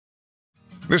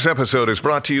This episode is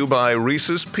brought to you by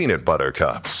Reese's Peanut Butter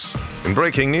Cups. In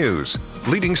breaking news,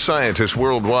 leading scientists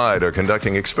worldwide are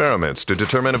conducting experiments to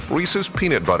determine if Reese's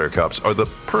Peanut Butter Cups are the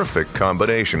perfect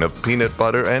combination of peanut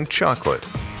butter and chocolate.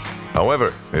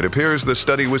 However, it appears the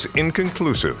study was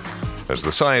inconclusive, as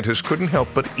the scientists couldn't help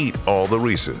but eat all the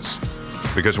Reese's.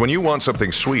 Because when you want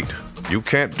something sweet, you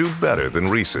can't do better than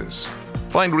Reese's.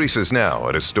 Find Reese's now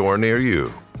at a store near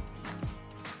you.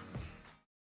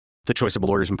 The choice of a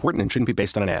lawyer is important and shouldn't be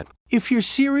based on an ad. If you're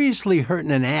seriously hurt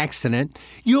in an accident,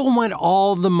 you'll want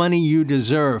all the money you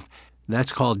deserve.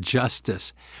 That's called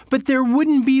justice. But there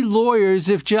wouldn't be lawyers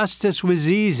if justice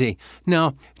was easy.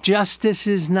 No, justice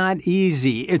is not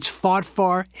easy. It's fought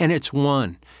for and it's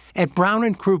won. At Brown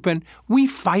 & Crouppen, we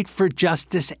fight for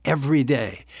justice every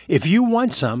day. If you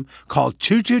want some, call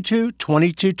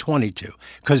 222-2222.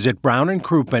 Because at Brown &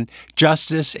 Crouppen,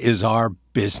 justice is our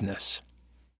business.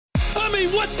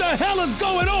 What the hell is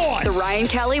going on? The Ryan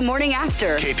Kelly Morning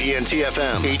After.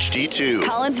 KPN-TFM, HD2.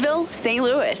 Collinsville, St.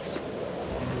 Louis.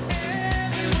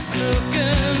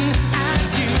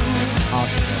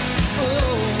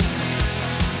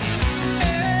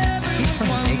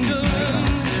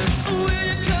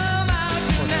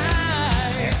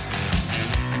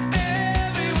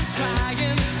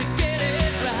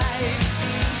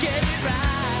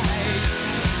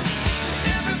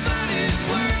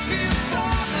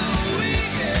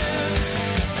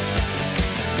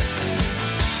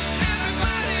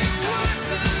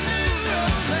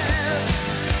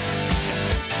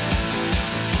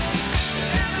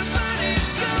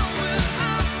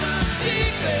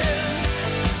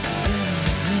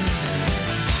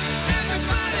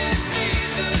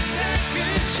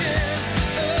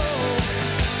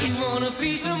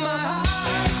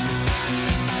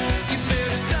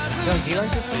 Does he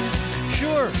like this song?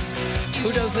 Sure.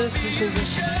 Who does this? Who sings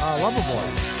this? Loverboy.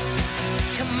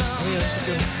 Oh, yeah, that's a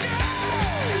good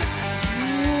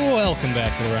one. Welcome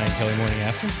back to the Ryan Kelly Morning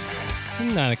After.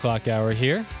 9 o'clock hour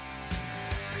here.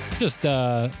 Just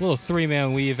a little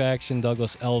three-man weave action.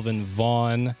 Douglas, Elvin,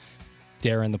 Vaughn,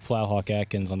 Darren the Plowhawk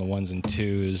Atkins on the ones and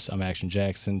twos. I'm Action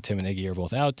Jackson. Tim and Iggy are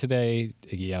both out today.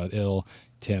 Iggy out ill.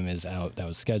 Tim is out. That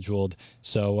was scheduled.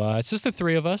 So it's just the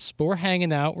three of us, but we're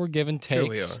hanging out. We're giving takes. Sure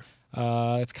we are.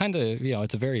 It's kind of,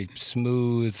 it's a very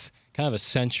smooth, kind of a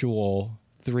sensual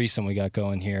threesome we got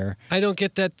going here. I don't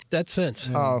get that sense.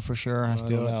 Oh, for sure. I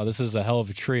feel it. This is a hell of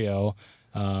a trio.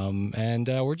 And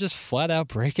we're just flat out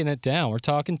breaking it down. We're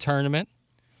talking tournament.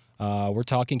 We're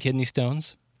talking kidney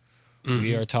stones. Mm-hmm.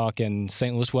 We are talking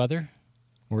St. Louis weather.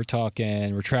 We're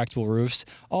talking retractable roofs.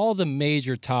 All the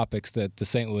major topics that the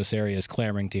St. Louis area is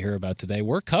clamoring to hear about today,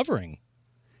 we're covering.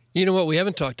 You know what we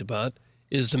haven't talked about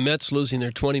is the Mets losing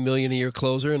their $20 million a year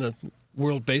closer in a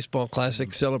World Baseball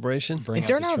Classic celebration. Is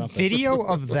there not video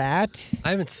of that?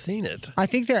 I haven't seen it. I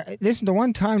think that this is the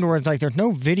one time where it's like there's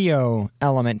no video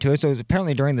element to it. So it was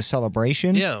apparently during the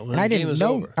celebration. Yeah, when and the game was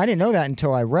over. I didn't know that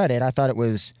until I read it. I thought it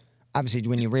was obviously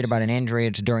when you read about an injury,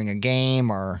 it's during a game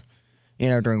or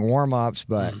during warm-ups,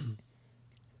 but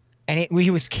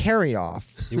he was carried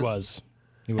off. He was.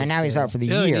 And now he's out for the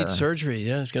year. He needs surgery.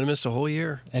 Yeah, he's going to miss the whole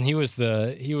year. And he was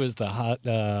the hot.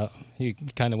 He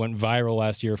kind of went viral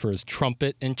last year for his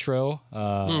trumpet intro.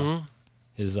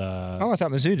 His I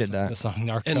thought Mizzou did that. The song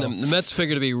Narco. And the Mets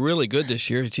figured to be really good this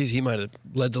year. Geez, he might have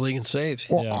led the league in saves.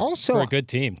 Well, also for a good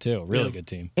team too. Really good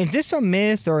team. Is this a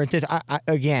myth or is this? I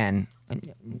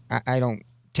don't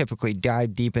typically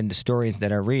dive deep into stories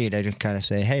that I read. I just kind of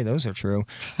say, hey, those are true.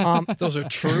 Those are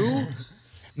true?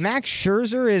 Max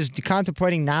Scherzer is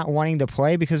contemplating not wanting to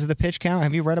play because of the pitch count.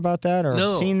 Have you read about that or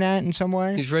seen that in some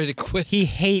way? He's ready to quit. He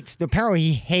hates the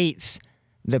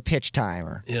pitch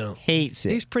timer. Yeah. Hates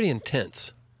it. He's pretty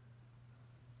intense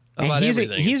and about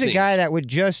everything. He's a guy that would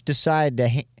just decide to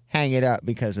hang it up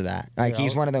because of that. Like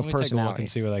he's one of those personalities. Take a look and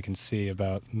see what I can see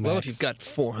about Max. Well, if you've got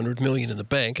 $400 million in the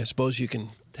bank, I suppose you can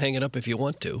hang it up if you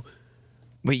want to.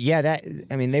 But yeah,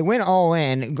 they went all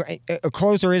in. A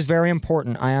closer is very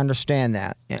important. I understand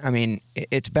that. I mean,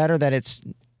 it's better that it's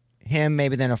him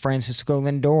maybe than a Francisco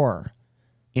Lindor,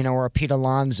 or a Pete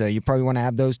Alonso. You probably want to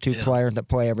have those two players that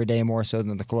play every day more so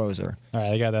than the closer. All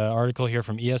right, I got an article here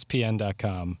from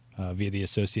ESPN.com via the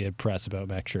Associated Press about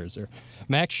Max Scherzer.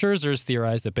 Max Scherzer has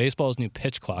theorized that baseball's new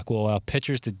pitch clock will allow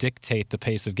pitchers to dictate the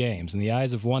pace of games. In the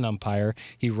eyes of one umpire,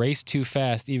 he raced too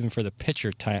fast even for the pitch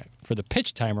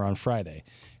timer on Friday.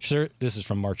 This is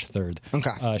from March 3rd. Okay.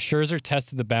 Scherzer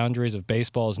tested the boundaries of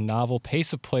baseball's novel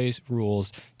pace of play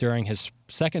rules during his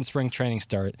second spring training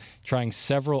start, trying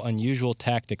several unusual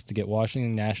tactics to get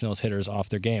Washington Nationals hitters off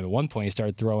their game. At one point, he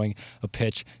started throwing a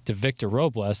pitch to Victor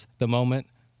Robles the moment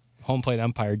home plate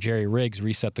umpire Jerry Riggs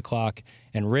reset the clock,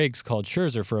 and Riggs called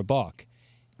Scherzer for a balk.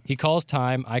 He calls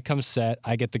time, I come set,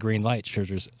 I get the green light,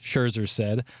 Scherzer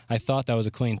said. I thought that was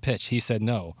a clean pitch. He said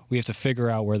no. We have to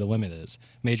figure out where the limit is.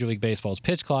 Major League Baseball's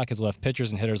pitch clock has left pitchers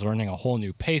and hitters learning a whole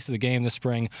new pace of the game this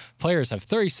spring. Players have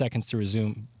 30 seconds to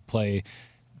resume play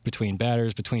between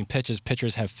batters. Between pitches,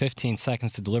 pitchers have 15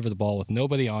 seconds to deliver the ball with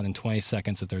nobody on and 20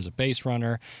 seconds if there's a base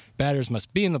runner. Batters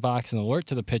must be in the box and alert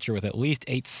to the pitcher with at least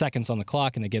 8 seconds on the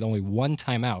clock, and they get only one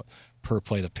timeout per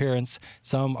plate appearance.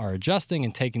 Some are adjusting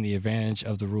and taking the advantage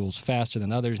of the rules faster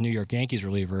than others. New York Yankees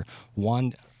reliever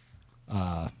Wandy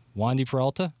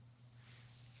Peralta,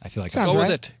 I feel like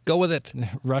Go with it.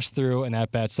 Rushed through an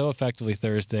at-bat so effectively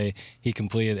Thursday, he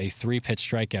completed a 3-pitch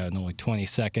strikeout in only 20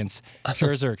 seconds.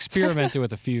 Scherzer experimented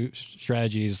with a few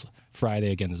strategies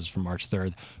Friday. Again, this is from March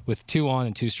 3rd. With 2 on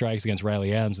and 2 strikes against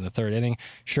Riley Adams in the third inning,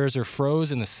 Scherzer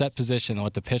froze in the set position and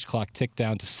let the pitch clock tick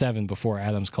down to 7 before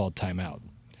Adams called timeout.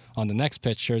 On the next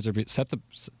pitch, Scherzer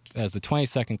as the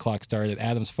 20-second clock started,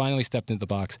 Adams finally stepped into the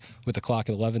box with the clock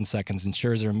at 11 seconds, and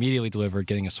Scherzer immediately delivered,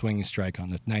 getting a swinging strike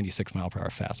on the 96-mile-per-hour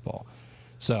fastball.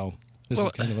 So this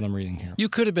is kind of what I'm reading here. You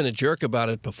could have been a jerk about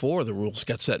it before the rules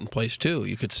got set in place, too.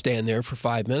 You could stand there for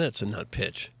 5 minutes and not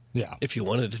pitch. Yeah. If you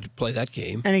wanted to play that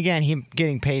game. And again, he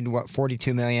getting paid,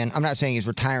 $42 million. I'm not saying he's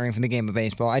retiring from the game of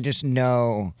baseball. I just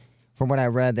know from what I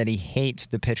read that he hates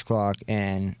the pitch clock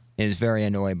and is very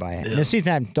annoyed by it. Yeah. The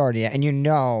season hasn't started yet, and you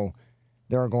know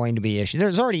there are going to be issues.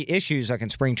 There's already issues like in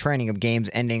spring training of games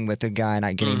ending with the guy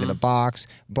not getting to the box,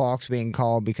 balks being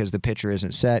called because the pitcher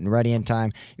isn't set and ready in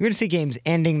time. You're going to see games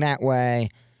ending that way.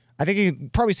 I think you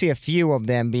probably see a few of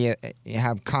them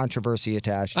have controversy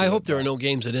attached to I hope there are no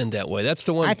games that end that way. That's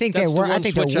the one. I think that's they were. the one I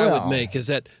think switch they will. I would make is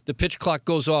that the pitch clock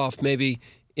goes off maybe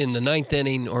in the 9th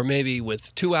inning or maybe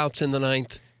with 2 outs in the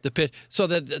 9th. The pitch, so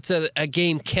that a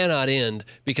game cannot end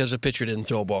because a pitcher didn't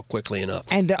throw a ball quickly enough.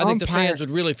 And I think the fans would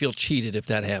really feel cheated if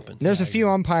that happened. There's a few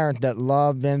umpires that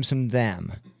love them some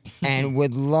them and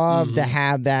would love to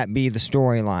have that be the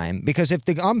storyline. Because if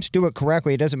the umps do it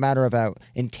correctly, it doesn't matter about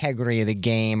integrity of the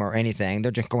game or anything.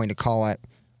 They're just going to call it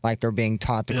like they're being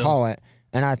taught to call it.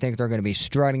 And I think they're going to be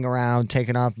strutting around,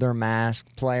 taking off their mask,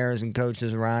 players and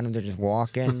coaches around them. They're just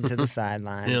walking to the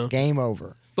sidelines. Game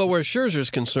over. But where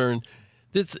Scherzer's concerned,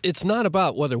 it's not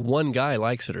about whether one guy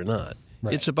likes it or not.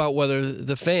 Right. It's about whether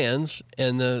the fans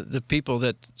and the people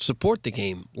that support the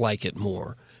game like it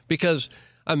more. Because,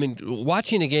 I mean,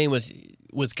 watching a game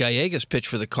with Gallegos pitch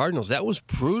for the Cardinals, that was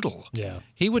brutal. Yeah.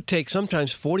 He would take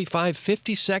sometimes 45,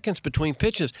 50 seconds between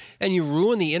pitches, and you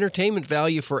ruin the entertainment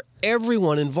value for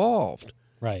everyone involved.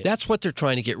 Right. That's what they're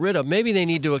trying to get rid of. Maybe they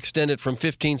need to extend it from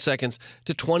 15 seconds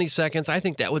to 20 seconds. I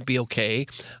think that would be okay.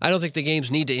 I don't think the games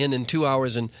need to end in 2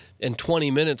 hours and 20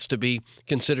 minutes to be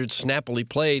considered snappily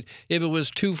played. If it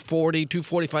was 2:40,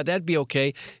 2:45, that'd be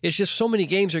okay. It's just so many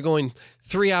games are going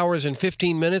 3 hours and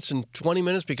 15 minutes and 20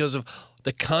 minutes because of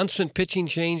the constant pitching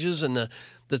changes and the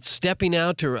stepping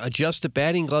out to adjust the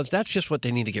batting gloves. That's just what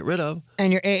they need to get rid of.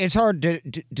 And it's hard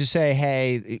to say,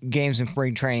 hey, games in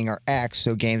spring training are X,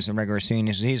 so games in the regular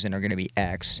season are going to be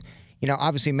X. You know,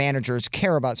 obviously managers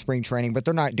care about spring training, but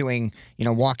they're not doing,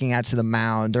 walking out to the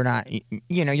mound. They're not,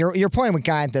 you're playing with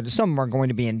guys that some of them are going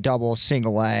to be in double,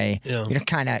 single A,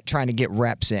 kind of trying to get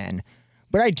reps in.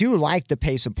 But I do like the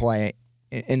pace of play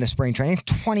in the spring training.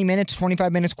 20 minutes,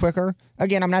 25 minutes quicker.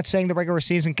 Again, I'm not saying the regular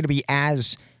season could be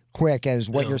as quick as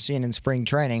what you're seeing in spring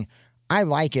training. I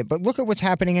like it, but look at what's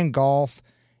happening in golf.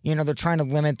 They're trying to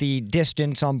limit the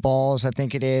distance on balls, I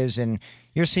think it is, and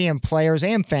you're seeing players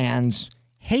and fans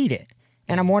hate it.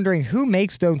 And I'm wondering who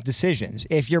makes those decisions.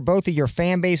 If you're both of your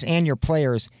fan base and your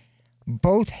players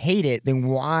both hate it, then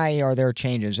why are there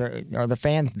changes? Are the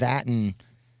fans that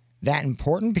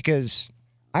important? Because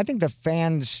I think the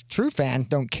true fans,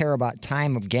 don't care about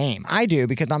time of game. I do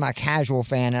because I'm a casual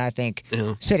fan, and I think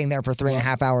sitting there for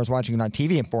 3.5 hours watching it on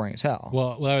TV is boring as hell.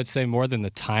 Well, what I would say more than the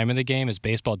time of the game is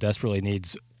baseball desperately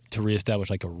needs to reestablish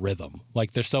like a rhythm.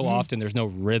 Like there's so often there's no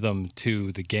rhythm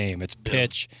to the game. It's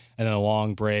pitch and then a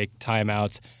long break,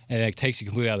 timeouts, and it takes you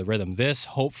completely out of the rhythm. This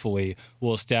hopefully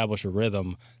will establish a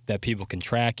rhythm that people can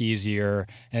track easier.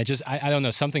 And it just, I don't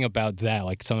know, something about that,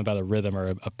 like something about a rhythm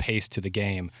or a pace to the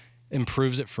game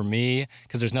improves it for me,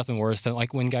 because there's nothing worse than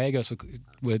like when Gallegos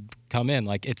would come in,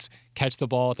 like it's catch the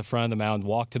ball at the front of the mound,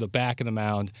 walk to the back of the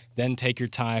mound, then take your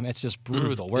time. It's just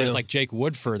brutal. Whereas like Jake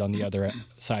Woodford on the other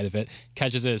side of it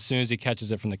catches it as soon as he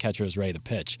catches it from the catcher is ready to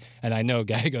pitch. And I know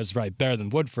Gallegos is probably better than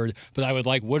Woodford, but I would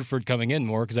like Woodford coming in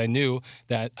more because I knew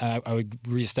that I would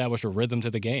reestablish a rhythm to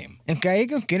the game. And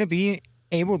Gallegos going to be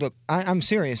able to. I'm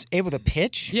serious. Able to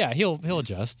pitch. Yeah, he'll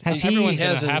adjust. Has Everyone's He gonna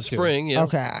has in the have to. spring. Yeah.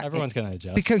 Okay. Everyone's going to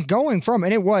adjust. Because going from,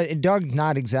 and Doug's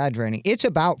not exaggerating, it's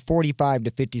about 45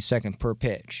 to 50 seconds per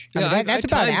pitch. Yeah, That's I about timed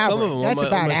some of average. them on That's my-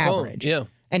 about on my phone. average. Yeah.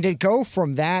 And to go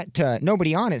from that to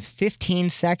nobody on is 15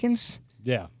 seconds.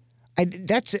 Yeah.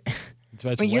 That's It's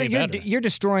I mean, way better. you're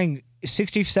destroying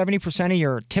 60, 70% of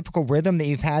your typical rhythm that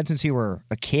you've had since you were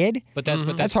a kid. But that's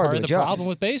That's hard part to of the adjust. problem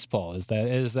with baseball is that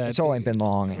It's always been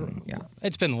long. And yeah.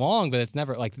 it's been long, but it's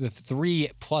never like the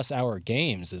 3+ hour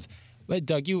games is. But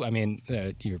Doug,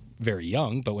 you're very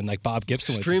young, but when like Bob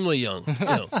Gibson Extremely young.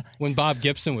 Yeah. when Bob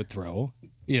Gibson would throw,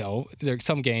 there are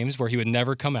some games where he would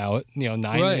never come out. 9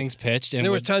 Right. innings pitched, and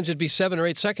There was times it'd be 7 or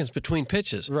 8 seconds between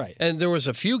pitches. Right. And there was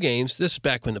a few games, this is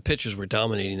back when the pitchers were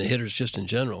dominating the hitters just in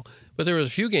general, but there was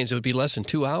a few games that would be less than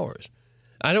 2 hours.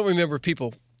 I don't remember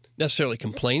people necessarily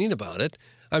complaining about it.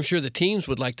 I'm sure the teams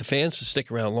would like the fans to stick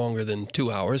around longer than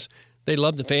 2 hours. They'd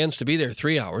love the fans to be there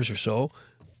 3 hours or so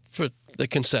for the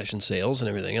concession sales and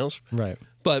everything else. right.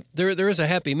 But there is a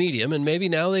happy medium, and maybe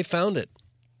now they found it.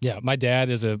 Yeah, my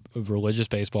dad is a religious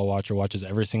baseball watcher, watches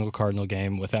every single Cardinal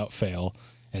game without fail,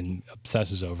 and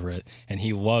obsesses over it. And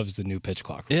he loves the new pitch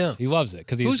clock rules. Yeah. He loves it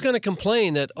because Who's going to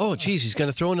complain that, oh, geez, he's going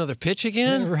to throw another pitch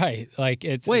again? right? Like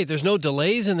it's Wait, there's no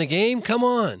delays in the game? Come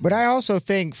on. But I also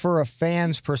think for a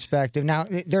fan's perspective, now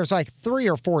there's like 3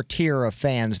 or 4 tier of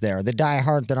fans there. The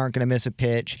diehard that aren't going to miss a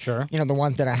pitch. Sure. The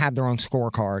ones that have their own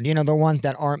scorecard. The ones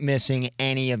that aren't missing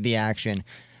any of the action.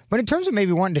 But in terms of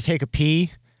maybe wanting to take a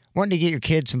pee, wanting to get your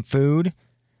kids some food,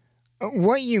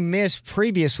 what you missed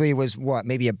previously was what?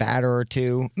 Maybe a batter or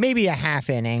two, maybe a half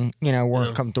inning,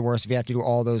 worst comes to worst if you have to do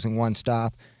all those in one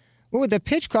stop. Well, with the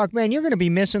pitch clock, man, you're going to be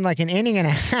missing like an inning and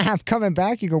a half coming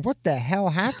back. You go, what the hell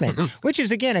happened? Which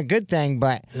is, again, a good thing,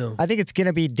 but I think it's going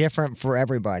to be different for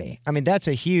everybody. I mean, that's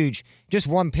a huge, just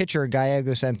one pitcher,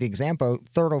 Gallego sent the example,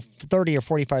 30 or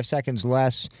 45 seconds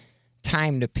less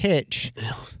time to pitch.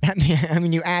 I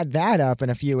mean, you add that up in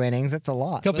a few innings, that's a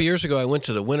lot. A couple years ago, I went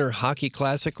to the Winter Hockey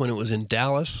Classic when it was in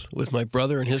Dallas with my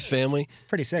brother and his family.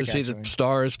 Pretty sick, to see actually. the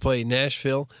Stars play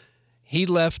Nashville. He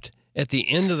left at the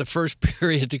end of the first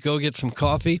period to go get some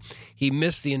coffee. He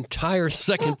missed the entire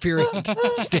second period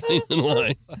standing in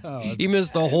line. He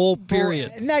missed the whole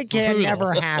period. That can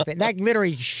never happen. That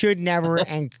literally should never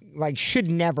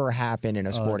happen in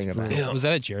a sporting event. Yeah. Was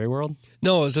that at Jerry World?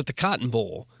 No, it was at the Cotton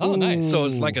Bowl. Oh, nice. So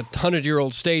it's like a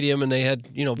 100-year-old stadium, and they had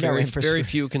very infrastructure.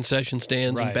 few concession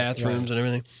stands and Right, bathrooms and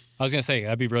everything. I was gonna say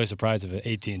I'd be really surprised if at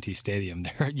AT&T Stadium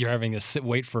you're having to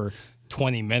wait for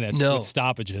 20 minutes No. with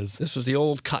stoppages. This was the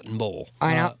old Cotton Bowl.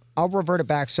 I'll revert it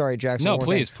back. Sorry, Jackson. No, one more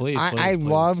please, thing. please, I please.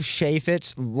 love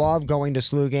Chaffetz, love going to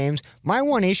SLU games. My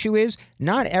one issue is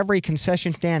not every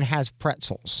concession stand has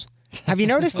pretzels. Have you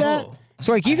noticed that? Oh.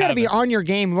 So you got to be on your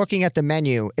game looking at the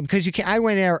menu because I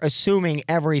went there assuming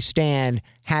every stand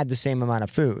had the same amount of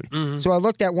food. Mm-hmm. So I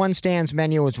looked at one stand's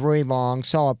menu, it was really long,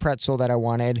 saw a pretzel that I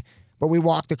wanted, but we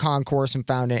walked the concourse and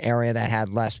found an area that had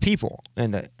less people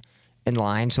in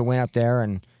line. So went up there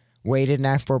and waited and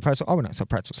asked for a pretzel. Oh, no, so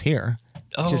pretzels here.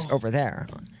 It's just over there.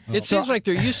 It seems like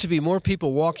there used to be more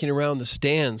people walking around the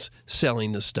stands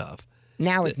selling the stuff.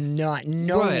 Now it's not.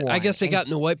 No Right. one. I guess they got in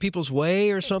the white people's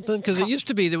way or something because it used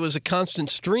to be there was a constant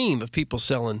stream of people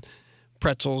selling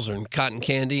pretzels and cotton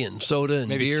candy and soda and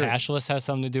Maybe beer. cashless has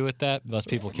something to do with that. Less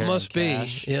people carry Must be.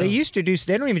 cash. Yeah. They used to do.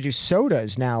 They don't even do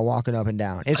sodas now. Walking up and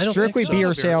down. It's I don't strictly think so.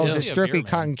 beer sales. Yeah. It's Yeah, strictly beer,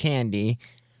 man. cotton candy.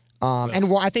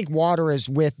 I think water is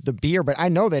with the beer, but I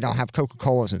know they don't have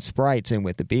Coca-Colas and Sprites in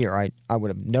with the beer. I would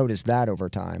have noticed that over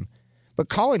time. But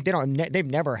college, they've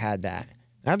never had that.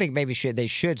 I think maybe they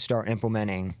should start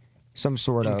implementing some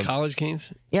sort In of college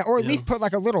games? or at least put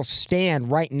like a little stand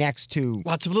right next to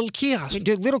Lots of little kiosks.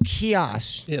 do little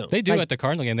kiosks. Yeah. They do Like- at the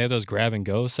Cardinal game. They have those grab and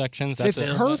go sections. It's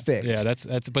perfect. Yeah, that's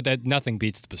but that nothing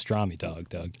beats the pastrami dog,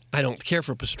 Doug. I don't care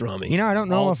for pastrami. I don't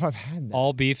know if I've had that.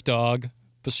 All beef dog,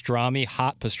 pastrami,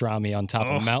 hot pastrami on top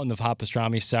of a mountain of hot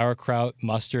pastrami, sauerkraut,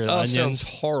 mustard, Oh, it sounds onions.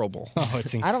 horrible. Oh,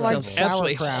 it's incredible. I don't like Sounds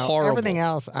absolutely sauerkraut. horrible. Everything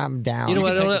else, I'm down. You know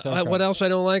can take the what? sauerkraut. What else I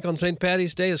don't like on St.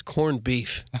 Patty's Day is corned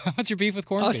beef. What's your beef with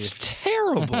corned Oh, it's beef?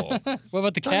 terrible. What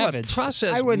about the Talk about cabbage?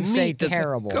 processed I wouldn't say meat that's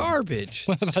terrible. Garbage.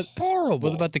 It's horrible.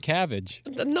 What about the cabbage?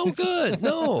 No good.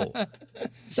 No.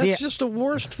 That's just the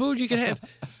worst food you can have.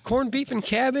 Corned beef and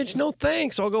cabbage? No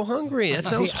thanks. I'll go hungry. That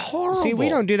sounds horrible. See, we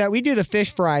don't do that. We do the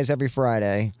fish fries every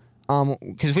Friday,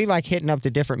 because we like hitting up the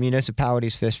different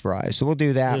municipalities' fish fries. So we'll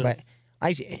do that. But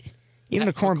even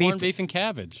the corned beef, and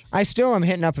cabbage. I still am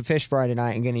hitting up a fish fry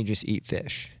tonight and going to just eat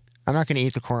fish. I'm not going to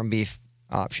eat the corned beef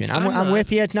option. I'm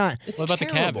with you. It's not. It's What about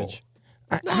terrible. the cabbage?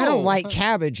 I don't like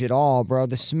cabbage at all, bro.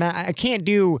 The smell. I can't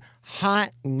do hot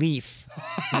leaf.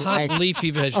 Hot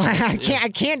leafy vegetables. I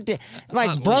can't do, like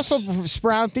Hot Brussels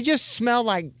sprouts. They just smell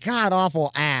like god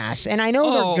awful ass. And I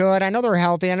know they're good. I know they're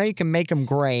healthy. I know you can make them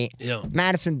great. Yeah.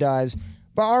 Madison does.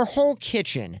 But our whole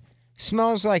kitchen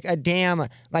smells like a damn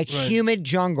humid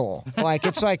jungle. Like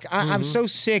it's like I'm so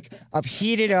sick of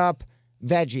heated up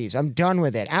veggies. I'm done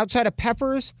with it. Outside of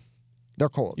peppers, they're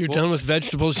cold. You're done with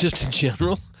vegetables just in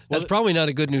general? That's probably not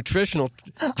a good nutritional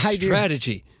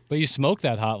strategy. But you smoke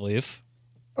that hot leaf.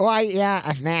 Well,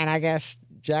 I guess,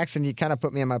 Jackson, you kind of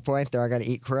put me in my place there. I got to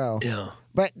eat crow. Yeah.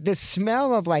 But the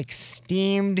smell of like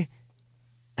steamed,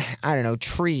 I don't know,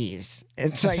 trees.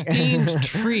 It's like steamed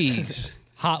trees.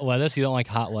 Hot lettuce? You don't like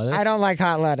hot lettuce? I don't like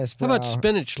hot lettuce, bro. How about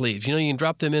spinach leaves? You can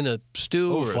drop them in a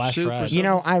stew or a flash soup fries. or something. You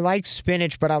know, I like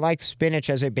spinach, but I like spinach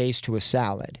as a base to a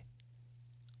salad.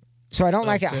 So I don't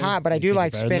like it hot, but I do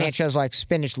like spinach as like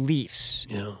spinach leaves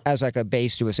as like a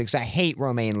base to it. Because I hate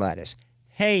romaine lettuce.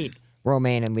 Hate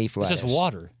romaine and leaf lettuce. It's just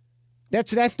water.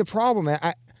 That's the problem.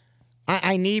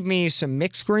 I need me some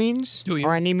mixed greens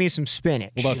or I need me some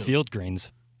spinach. What about field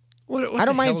greens? What I don't the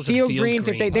hell mind is a field greens.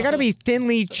 green? They got to be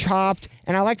thinly chopped,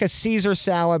 and I like a Caesar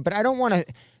salad, but I don't want to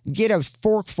get a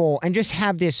forkful and just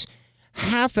have this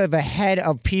half of a head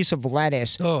of piece of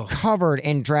lettuce covered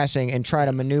in dressing and try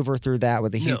to maneuver through that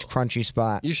with a huge crunchy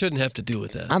spot. You shouldn't have to do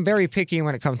with that. I'm very picky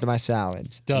when it comes to my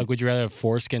salads. Doug, would you rather have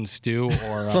foreskin stew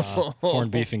or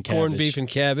corned beef and cabbage? Corned beef and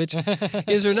cabbage.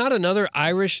 Is there not another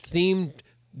Irish-themed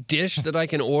dish that I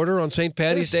can order on St.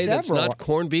 Patty's Day that's not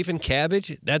corned beef and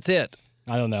cabbage? That's it.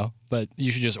 I don't know, but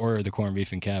you should just order the corned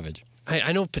beef and cabbage.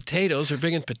 I know potatoes. They're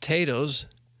big in potatoes.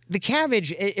 The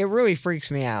cabbage, it really freaks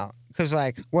me out. Because,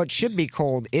 like, what should be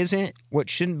cold isn't. What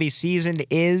shouldn't be seasoned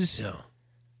is. No.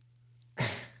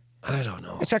 I don't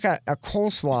know. It's like a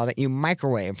coleslaw that you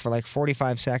microwave for like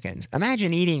 45 seconds.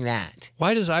 Imagine eating that.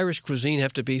 Why does Irish cuisine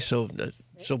have to be so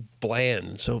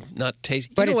bland, so not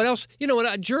tasty? But you know what else? You know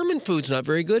what? German food's not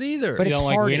very good either. But You it's don't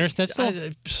like hearty. Wiener Schnitzel?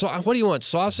 What do you want,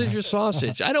 sausage or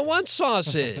sausage? I don't want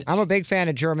sausage. I'm a big fan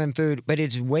of German food, but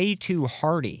it's way too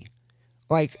hearty.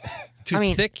 Like,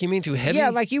 Too thick? You mean too heavy? yeah,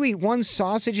 like you eat one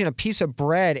sausage and a piece of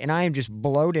bread, and I am just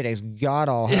bloated as god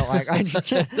all hell. Like,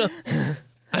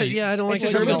 I don't like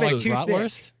just a German little bit food. too thick.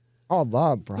 Bratwurst? Oh,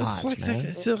 love brats, It's like man.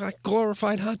 it's like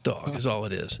glorified hot dog is all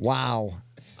it is. Wow.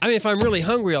 I mean, if I'm really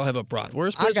hungry, I'll have a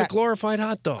bratwurst, but it's a glorified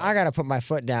hot dog. I got to put my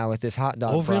foot down with this hot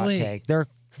dog brat really? take. They're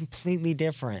completely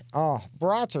different. Oh,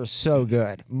 brats are so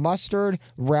good. Mustard,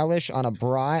 relish on a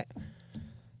brat.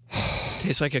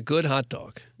 Tastes like a good hot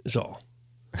dog is all.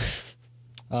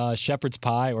 Shepherd's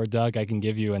pie, or Doug, I can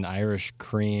give you an Irish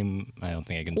cream. I don't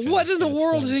think I can finish. What in the It's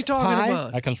world is he finished. talking Pie?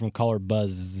 about? That comes from Color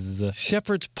Buzz.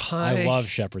 Shepherd's pie. I love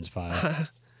shepherd's pie.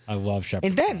 I love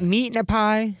shepherd's Is that pie. meat in a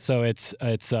pie? So it's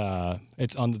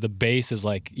on the base is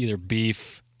like either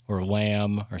beef or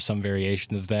lamb or some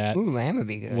variation of that. Ooh, lamb would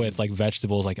be good. With like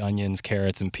vegetables like onions,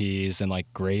 carrots, and peas, and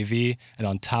like gravy, and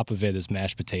on top of it is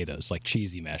mashed potatoes, like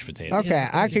cheesy mashed potatoes. Okay,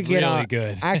 I could get really on.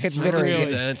 good. I could literally Really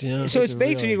get that, yeah. So it's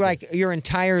basically like your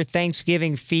entire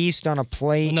Thanksgiving feast on a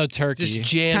plate. No turkey, Just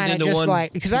jammed Kind of into just one.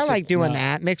 like, because I like doing no.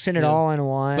 that, mixing it all in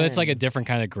one. but it's like a different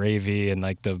kind of gravy and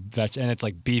like and it's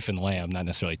like beef and lamb, not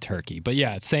necessarily turkey. But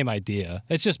yeah, it's same idea.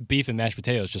 It's just beef and mashed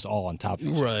potatoes, just all on top of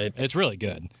each other. Right. It's really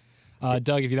good.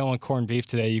 Doug, if you don't want corned beef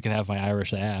today, you can have my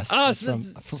Irish ass. Oh, That's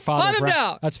from let him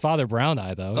down. That's Father Brown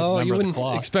Eye, though. He's a Oh, member you of the wouldn't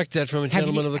cloth. expect that from a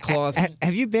gentleman of the cloth.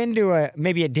 Have you been to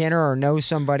maybe a dinner or know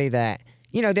somebody that,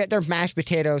 you know, they're mashed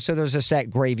potatoes, so there's a set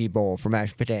gravy bowl for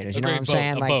mashed potatoes. You know what I'm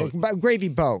saying? boat. Gravy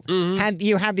boat. Mm-hmm.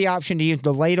 You have the option to use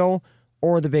the ladle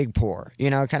or the big pour.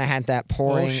 You know, kind of had that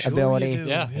pouring sure ability. you do.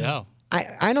 Yeah.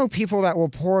 I know people that will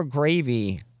pour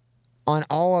gravy on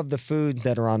all of the food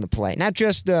that are on the plate. Not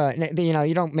just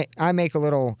you don't make, I make a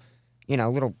little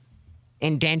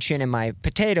indention in my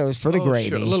potatoes for the gravy.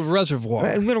 Sure. A little reservoir.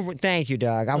 Thank you,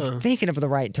 Doug. I'm thinking of the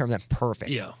right term. That's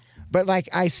perfect. Yeah. But like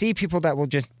I see people that will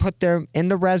just put them in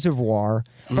the reservoir,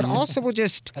 but also will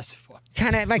just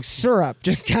kind of like syrup,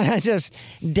 just kind of just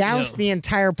douse the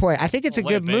entire point. I think it's a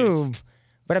good move,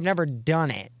 but I've never done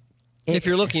it. If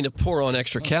you're looking to pour on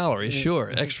extra calories,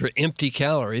 sure. Extra empty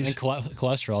calories. And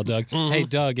cholesterol, Doug. Hey,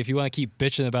 Doug, if you want to keep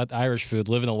bitching about Irish food,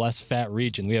 live in a less fat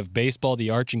region. We have baseball, the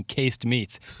arch, and cased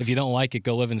meats. If you don't like it,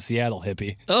 go live in Seattle,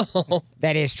 hippie. Oh,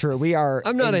 That is true. We are.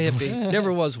 I'm not a hippie.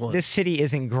 Never was one. This city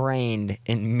is ingrained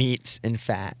in meats and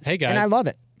fats. Hey, guys. And I love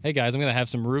it. Hey, guys, I'm going to have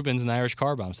some Reubens and Irish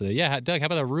car bombs today. Yeah, Doug, how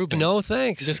about a Reuben? No,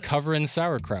 thanks. Just cover in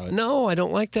sauerkraut. No, I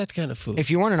don't like that kind of food.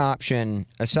 If you want an option,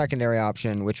 a secondary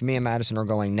option, which me and Madison are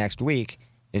going next week,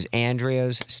 is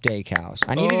Andrea's Steakhouse.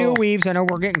 I need to do Weaves. I know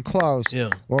we're getting close. Yeah.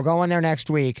 We'll go in there next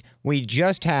week. We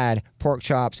just had pork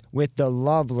chops with the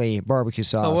lovely barbecue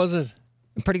sauce. How was it?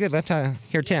 Pretty good. Let's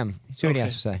hear Tim. See what he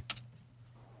has to say.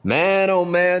 Man, oh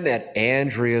man, that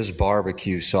Andrea's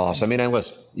barbecue sauce. I mean,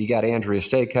 listen, you got Andrea's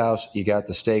Steakhouse, you got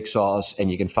the steak sauce,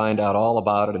 and you can find out all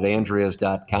about it at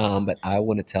andreas.com. But I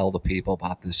want to tell the people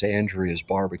about this Andrea's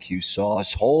barbecue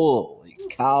sauce. Holy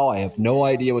cow, I have no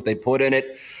idea what they put in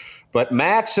it. But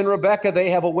Max and Rebecca, they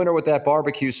have a winner with that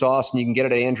barbecue sauce, and you can get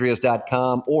it at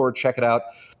andreas.com or check it out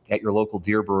at your local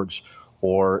Deerbergs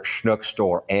or Schnuck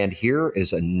store. And here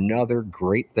is another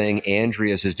great thing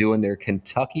Andrea's is doing, their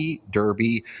Kentucky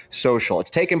Derby Social.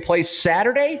 It's taking place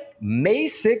Saturday, May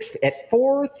 6th at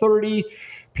 4:30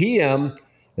 p.m.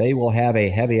 They will have a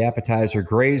heavy appetizer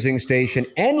grazing station,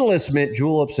 endless mint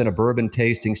juleps, and a bourbon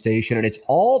tasting station. And it's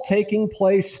all taking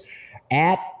place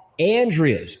at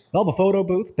Andrea's. Well, the photo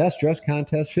booth, best dress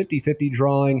contest, 50-50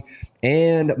 drawing,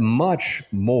 and much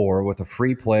more with a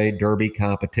free play derby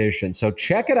competition. So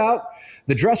check it out.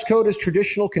 The dress code is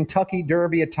traditional Kentucky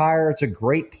Derby attire. It's a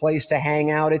great place to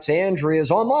hang out. It's Andrea's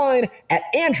online at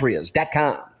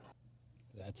andreas.com.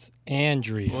 That's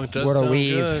Andrea. Well, it does What a sound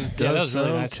weave. good. Yeah, Does that was really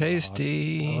sound nice.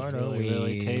 tasty.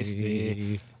 Really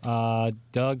tasty.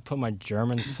 Doug put my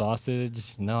German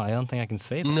sausage. No, I don't think I can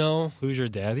say that. No. Who's your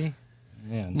daddy?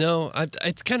 Man. No,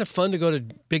 it's kind of fun to go to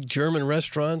big German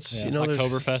restaurants. Yeah, You know,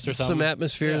 Oktoberfest there's or some something.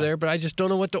 atmosphere there, but I just don't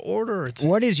know what to order.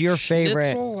 What is your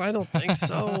favorite? Schnitzel? I don't think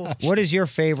so. What is your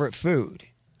favorite food?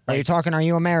 Are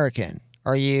you American?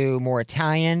 Are you more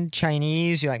Italian,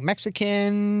 Chinese? You like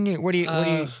Mexican?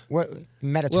 What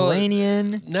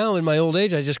Mediterranean? Now in my old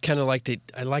age, I just kind of like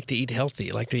to eat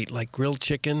healthy. I like to eat like grilled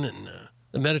chicken and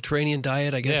the Mediterranean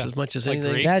diet, I guess, as much as Like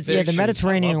anything. Greek fish The and-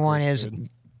 Mediterranean I love one Greek is food.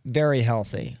 very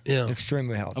healthy. Yeah.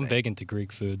 Extremely healthy. I'm big into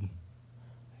Greek food.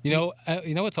 You know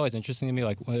what's always interesting to me,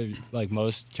 like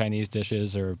most Chinese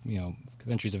dishes or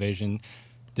countries of Asian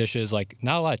dishes, like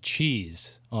not a lot of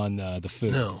cheese on the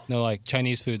food. No, like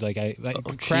Chinese food, like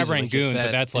crab cheese will make you rangoon,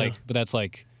 fat, but that's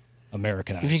like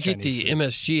Americanized. If you get Chinese the food.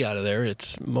 MSG out of there,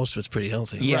 most of it's pretty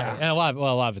healthy. Yeah. Right. And a lot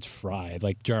of it's fried.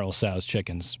 Like General Tso's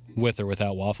chickens, with or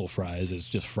without waffle fries, is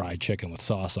just fried chicken with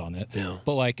sauce on it. Yeah.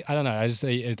 But like, I don't know.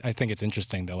 I think it's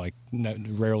interesting that like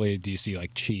rarely do you see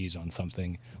like cheese on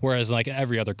something, whereas like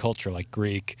every other culture, like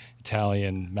Greek,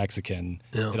 Italian, Mexican,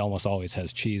 it almost always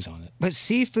has cheese on it. But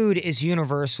seafood is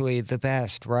universally the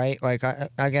best, right? Like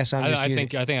I guess I'm just I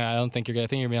don't think you're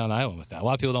being on an island with that. A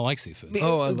lot of people don't like seafood.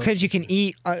 because you can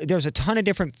eat. There's a ton of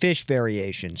different fish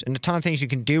variations and a ton of things you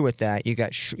can do with that. You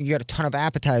got a ton of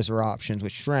appetizer options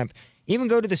with shrimp. Even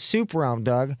go to the soup realm,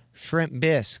 Doug. Shrimp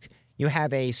bisque. You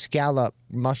have a scallop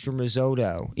mushroom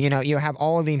risotto. You have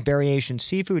all of the variations.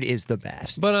 Seafood is the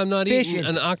best. But I'm not Fish eating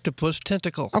an octopus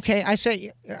tentacle. Okay, I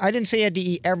didn't say you had to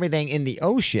eat everything in the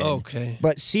ocean. Okay.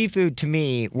 But seafood, to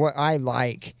me, what I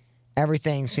like,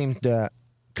 everything seems to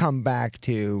come back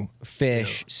to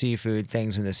fish, seafood,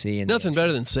 things in the sea. And Nothing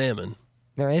better than salmon.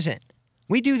 There isn't.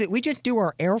 We just do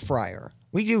our air fryer.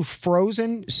 We do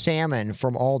frozen salmon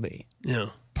from Aldi. Yeah.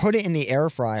 Put it in the air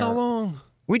fryer. How long?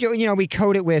 We do. We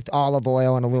coat it with olive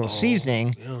oil and a little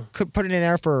seasoning. Yeah. Could put it in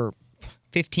there for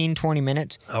 15, 20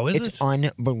 minutes. How is it's it?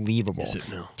 unbelievable. Is it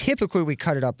now? Typically, we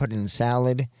cut it up, put it in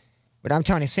salad. But I'm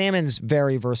telling you, salmon's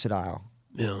very versatile.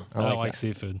 Yeah. I don't like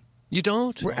seafood. You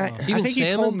don't? I Even think salmon?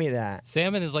 you told me that.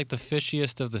 Salmon is like the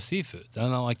fishiest of the seafoods. I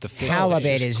don't like the fish.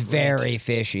 Halibut is very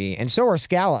fishy, and so are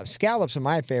scallops. Scallops are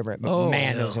my favorite, but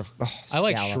man, those are. I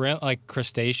like scallop. shrimp, like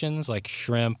crustaceans, like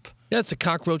shrimp. Yeah, it's a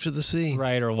cockroach of the sea.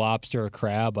 Right, or lobster or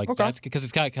crab. Like that's because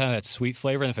it's got kind of that sweet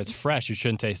flavor, and if it's fresh, it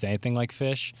shouldn't taste anything like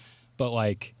fish. But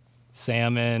like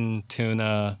salmon,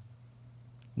 tuna,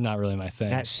 not really my thing.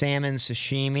 That salmon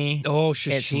sashimi. Oh,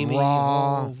 sashimi. It's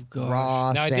raw, Oh, gosh.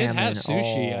 raw Now, I salmon. did have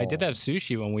sushi. I Oh. did have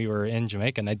sushi when we were in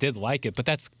Jamaica, and I did like it. But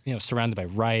that's surrounded by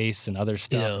rice and other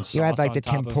stuff. Yeah. And sauce You had like on the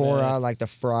top of tempura, it. like the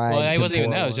fried. Well, it wasn't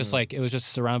even that. tempura. It was just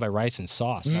surrounded by rice and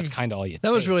sauce. And that's kind of all you.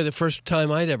 That was taste. really the first time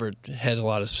I'd ever had a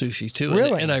lot of sushi too.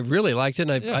 Really? And I really liked it.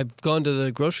 And I've gone to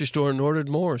the grocery store and ordered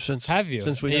more since. Have you?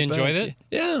 Since we You got enjoyed back. it?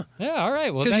 Yeah. Yeah. All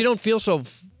right. Well, Because you don't feel so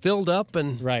filled up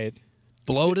and right.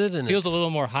 bloated, and Feels a it's-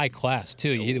 little more high class too.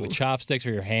 You eat it with chopsticks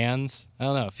or your hands. I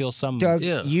don't know. It feels some. Doug,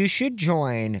 Yeah. you should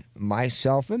join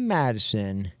myself and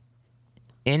Madison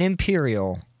in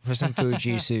Imperial for some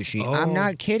Fuji sushi. I'm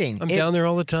not kidding. I'm down there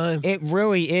all the time. It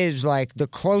really is like the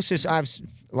closest I've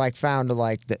found to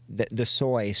like the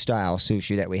soy style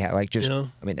sushi that we have. Like just, Yeah.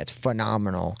 I mean, that's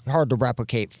phenomenal. Hard to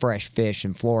replicate fresh fish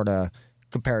in Florida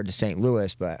compared to St.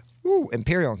 Louis, but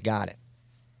Imperial got it.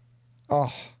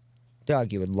 Oh,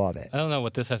 Doug, you would love it. I don't know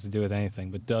what this has to do with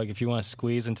anything, but Doug, if you want to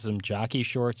squeeze into some jockey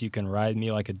shorts, you can ride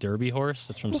me like a derby horse.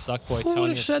 That's from Suckboy Tony. Who would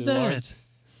have of said Soulard. that?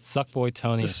 Suckboy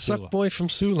Tony. The of Soulard. Suckboy from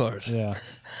Soulard. Yeah.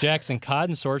 Jackson, cod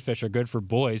and swordfish are good for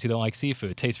boys who don't like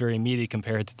seafood. It tastes very meaty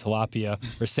compared to tilapia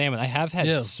or salmon. I have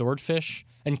had swordfish,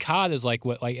 and cod is like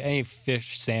what any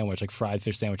fish sandwich, like fried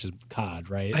fish sandwich is cod,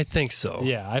 right? I think so.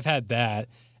 Yeah, I've had that.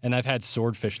 And I've had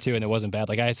swordfish, too, and it wasn't bad.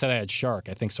 Like I said, I had shark.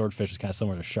 I think swordfish is kind of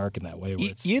similar to shark in that way. Where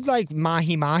it's... You'd like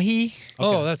mahi-mahi?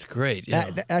 Oh, that's great. Yeah.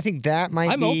 I think that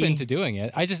might I'm be... open to doing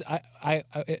it. I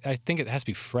think it has to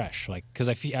be fresh. Like, because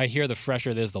I hear the fresher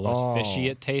it is, the less fishy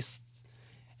it tastes.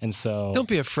 And so... Don't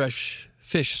be a fresh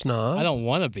fish snob. I don't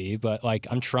want to be, but, like,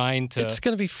 I'm trying to... It's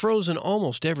going to be frozen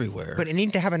almost everywhere. But it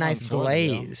needs to have a nice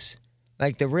glaze.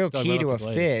 Like, the real key to a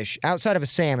fish, outside of a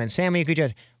salmon you could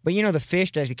just... But, the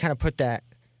fish does, you kind of put that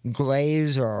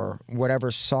glaze or whatever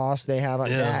sauce they have.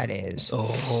 That is.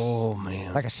 Oh,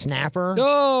 man. Like a snapper.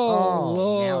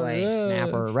 Lord, LA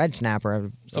snapper, red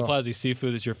snapper. So, Plazzy,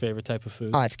 seafood is your favorite type of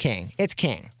food? Oh, it's king. It's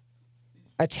king.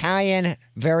 Italian,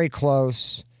 very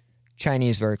close.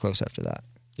 Chinese, very close after that.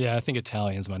 Yeah, I think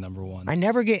Italian's my number one. I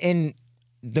never get in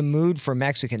the mood for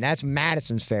Mexican. That's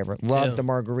Madison's favorite. Love the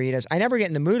margaritas. I never get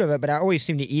in the mood of it, but I always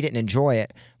seem to eat it and enjoy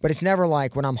it. But it's never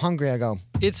like when I'm hungry, I go,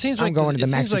 it seems I'm like going to the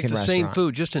Mexican seems like the same restaurant.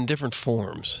 food, just in different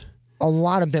forms. A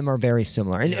lot of them are very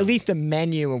similar, and at least the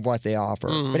menu of what they offer.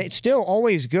 But it's still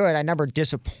always good. I'm never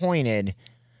disappointed,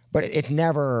 but it's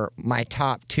never my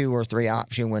top 2 or 3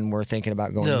 option when we're thinking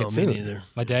about going to get food. Me neither.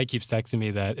 My dad keeps texting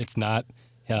me that it's not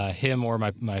him or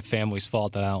my family's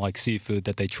fault that I don't like seafood,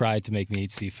 that they tried to make me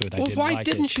eat seafood. Well, I didn't why like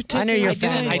didn't it. you take I know your it?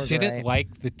 family I was didn't right.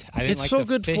 like the. I didn't It's like so the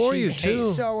good for fishy you, taste. too.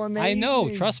 It's so amazing. I know.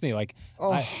 Trust me. Like,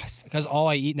 because all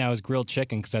I eat now is grilled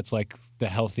chicken, because that's like the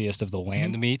healthiest of the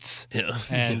land meats. Yeah.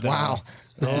 And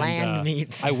land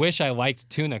meats. I wish I liked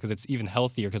tuna because it's even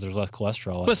healthier because there's less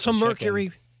cholesterol. But some in chicken.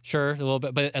 mercury. Sure, a little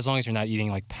bit, but as long as you're not eating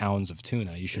like pounds of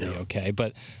tuna, you should be okay.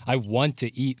 But I want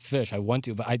to eat fish.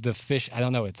 But the fish, I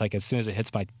don't know. It's like as soon as it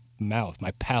hits my mouth,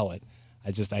 my palate,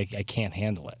 I can't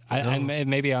handle it.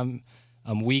 Maybe I'm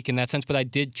weak in that sense, but I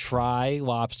did try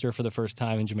lobster for the first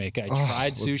time in Jamaica. I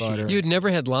tried sushi. butter. You'd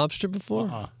never had lobster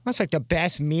before? That's like the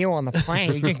best meal on the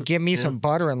planet. You can give me some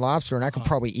butter and lobster, and I could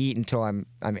probably eat until I'm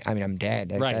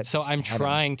dead. Right. So I'm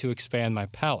trying to expand my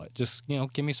palate. Just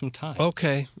give me some time.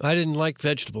 Okay. I didn't like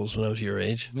vegetables when I was your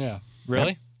age. Yeah.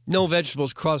 Really? No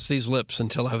vegetables crossed these lips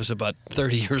until I was about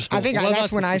 30 years old. I think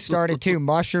that's when I started too.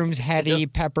 Mushrooms heavy,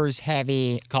 peppers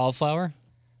heavy. Cauliflower?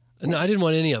 No, I didn't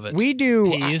want any of it. We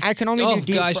do. Peas? I can only do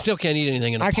deep. I still can't eat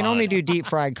anything in a I can pod. only do deep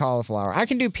fried cauliflower. I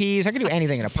can do peas. I can do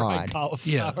anything in a pod.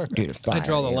 Cauliflower. Dude, I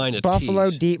draw the line at buffalo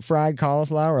peas. deep fried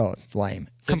cauliflower. Oh, flame.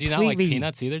 So do you not like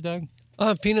peanuts either, Doug?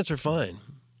 Peanuts are fine.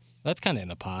 That's kind of in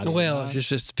the pod. Well, it's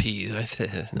just peas.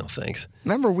 No thanks.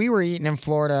 Remember, we were eating in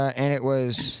Florida, and it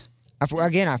was I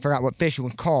forgot what fish it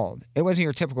was called. It wasn't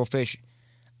your typical fish,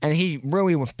 and he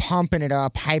really was pumping it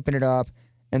up, hyping it up,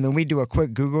 and then we do a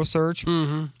quick Google search.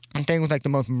 Mm-hmm. And thing was like the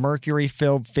most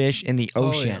mercury-filled fish in the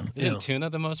ocean. Isn't tuna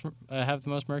the most have the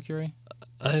most mercury?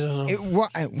 I don't know.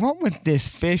 What was this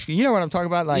fish? You know what I'm talking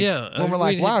about? Like, when we're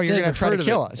like, wow, you're going to try to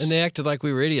kill us. And they acted like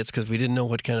we were idiots because we didn't know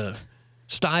what kind of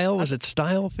style. Was it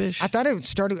style fish? I thought it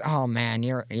started. Oh man,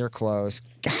 you're close.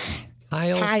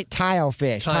 Tile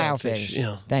fish. Tile fish.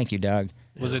 Yeah. Thank you, Doug.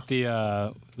 Was it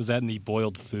was that in the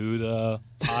boiled food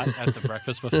pot at the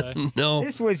breakfast buffet? No.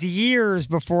 This was years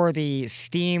before the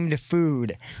steamed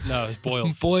food. No, it was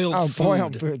boiled. Boiled food.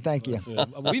 Boiled food. Thank you.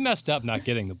 We messed up not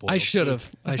getting the boiled. I should food.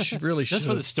 have. I really should. Just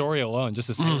for the story alone, just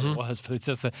to say what it was. But it's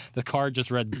just the card just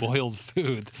read boiled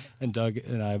food, and Doug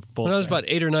and I both. When I was about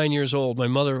 8 or 9 years old, my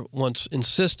mother once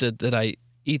insisted that I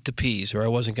eat the peas, or I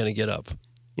wasn't going to get up.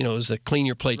 It was the clean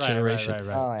your plate generation.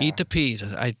 Right. Oh, yeah. Eat the peas.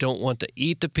 I don't want to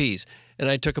eat the peas. And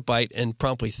I took a bite and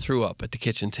promptly threw up at the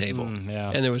kitchen table. And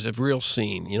there was a real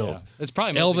scene. It's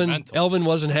probably mostly mental. Elvin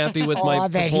wasn't happy with my I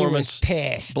bet performance. He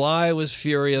was pissed. Bly was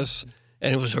furious,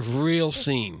 and it was a real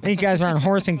scene. You guys were on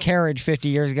horse and carriage 50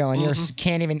 years ago, and you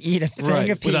can't even eat a thing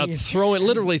of peas. Without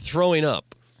literally throwing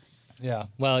up. Yeah.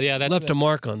 Well, yeah, that's left a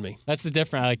mark on me. That's the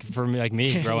difference. For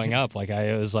me, growing up,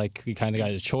 it was like we kind of got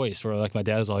a choice. Where my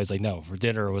dad was always like, no, for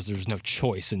dinner there was no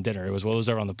choice in dinner. It was what was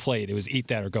there on the plate. It was eat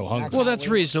that or go hungry. Well, that's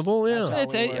reasonable. Yeah,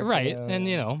 it's right. And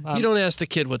you don't ask the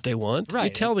kid what they want. Right. You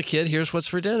tell the kid, here's what's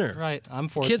for dinner. Right. I'm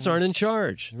for kids aren't in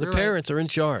charge. The parents are in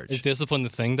charge. Is discipline the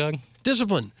thing, Doug?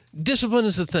 Discipline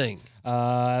is the thing.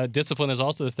 Discipline is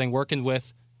also the thing. Working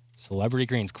with Celebrity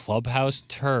Greens, Clubhouse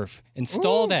Turf.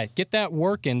 Install that. Get that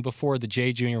working before the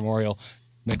J. Junior Memorial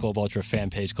Michelob Ultra Fan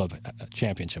Page Club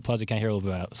Championship. Plus, you can hear a little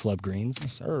bit about Celeb Greens.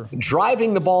 Yes, sir.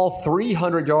 Driving the ball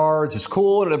 300 yards is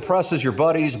cool and it impresses your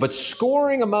buddies, but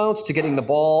scoring amounts to getting the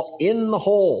ball in the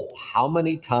hole. How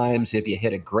many times have you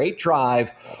hit a great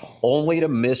drive only to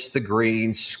miss the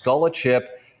green, skull a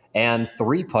chip, and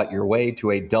three-putt your way to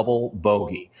a double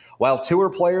bogey? While tour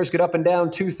players get up and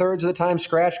down 2/3 of the time,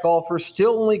 scratch golfers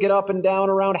still only get up and down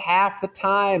around half the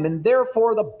time, and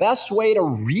therefore the best way to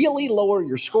really lower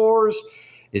your scores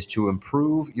is to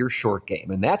improve your short game.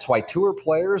 And that's why tour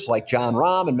players like John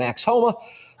Rahm and Max Homa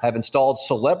have installed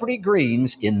Celebrity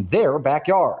Greens in their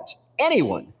backyards.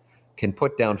 Anyone can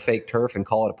put down fake turf and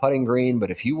call it a putting green, but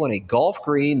if you want a golf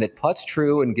green that putts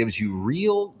true and gives you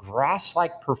real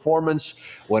grass-like performance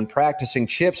when practicing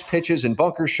chips, pitches, and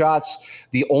bunker shots,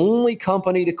 the only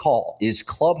company to call is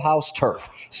Clubhouse Turf,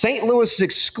 St. Louis's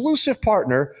exclusive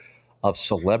partner of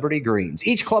Celebrity Greens.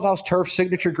 Each Clubhouse Turf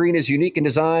signature green is unique in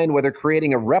design, whether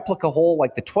creating a replica hole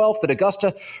like the 12th at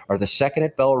Augusta or the 2nd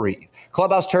at Belle Reve.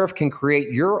 Clubhouse Turf can create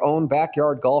your own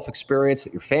backyard golf experience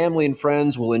that your family and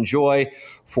friends will enjoy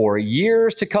for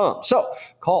years to come. So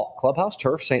call Clubhouse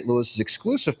Turf, St. Louis's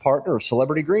exclusive partner of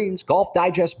Celebrity Greens, Golf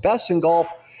Digest Best in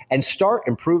Golf, and start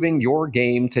improving your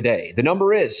game today. The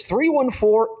number is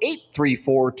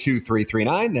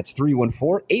 314-834-2339. That's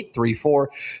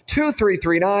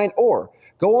 314-834-2339. Or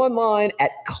go online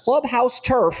at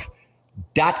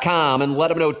clubhouseturf.com and let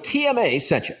them know TMA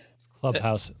sent you.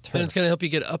 Clubhouse Turf. And it's going to help you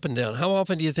get up and down. How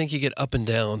often do you think you get up and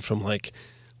down from like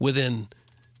within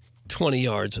 20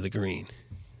 yards of the green?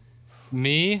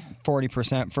 Me?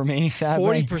 40% for me,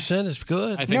 sadly. 40% is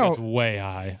good. I think that's way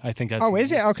high. I think that's. Oh,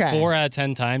 is it? Okay. 4 out of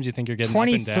 10 times you think you're getting up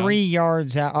and down. 23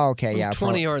 yards out. Oh, okay, yeah.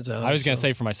 20 yards out. I was going to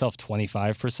say for myself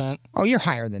 25%. Oh, you're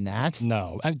higher than that.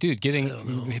 No. Dude, getting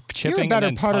chipping. You're a better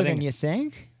and then putter putting, than you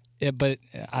think. Yeah, but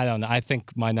I don't know. I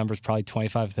think my number's probably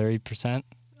 25, 30%.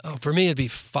 Oh, for me, it'd be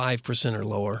 5% or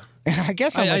lower. I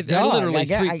guess I'm I a dog. literally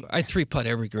I three-putt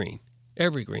every green.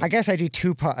 Every green. I guess I do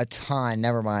two-putt a ton.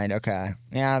 Never mind. Okay.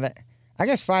 Yeah, I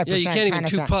guess 5%. Yeah, you can't even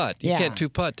two-putt. You can't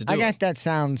two-putt to do it. I guess that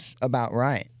sounds about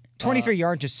right. 23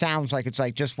 yards just sounds like it's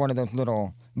like just one of those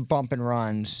little bump and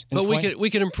runs. But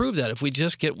we could improve that if we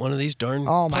just get one of these darn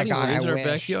putting greens in our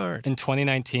backyard. In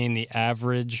 2019, the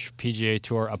average PGA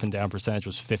Tour up and down percentage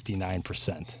was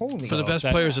 59%. Holy for the best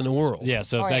players in the world. Yeah,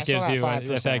 so if that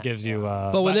gives you,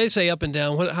 but when they say up and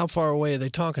down, how far away are they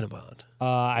talking about?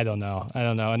 I don't know.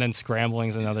 And then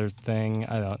scrambling's another thing.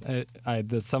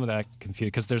 There's some of that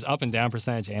confused because there's up and down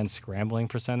percentage and scrambling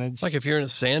percentage. Like if you're in a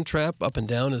sand trap, up and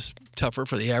down is tougher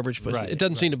for the average person. It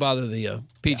doesn't seem to bother the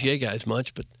PGA guys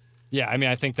much, but yeah, I mean,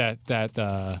 I think that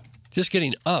just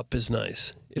getting up is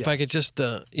nice. If I could just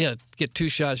get 2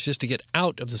 shots just to get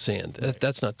out of the sand,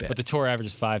 that's not bad. But the tour average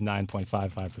is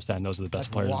 9.55%. Those are the best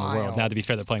players in the world. Now, to be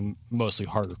fair, they're playing mostly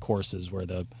harder courses where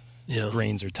the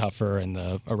greens are tougher and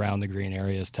the around the green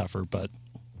area is tougher. But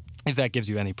if that gives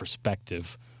you any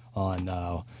perspective on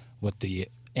what the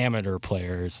amateur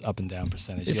players up and down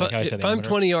percentage. If I'm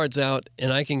 20 yards out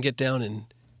and I can get down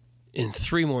in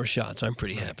 3 more shots, I'm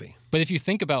pretty happy. But if you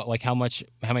think about like how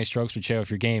many strokes would show off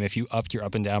your game if you upped your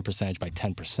up and down percentage by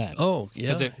 10%. Oh,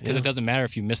 yeah. Because it doesn't matter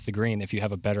if you miss the green. If you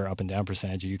have a better up and down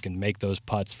percentage, you can make those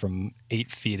putts from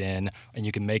 8 feet in, and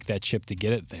you can make that chip to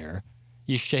get it there.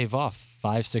 You shave off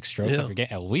 5-6 strokes every game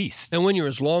at least. And when you're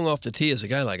as long off the tee as a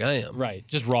guy like I am, right?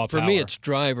 Just raw power. For me, it's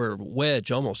drive or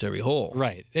wedge almost every hole.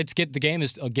 Right. The game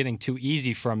is getting too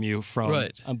easy from you.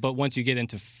 Right. But once you get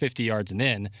into 50 yards and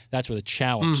in, that's where the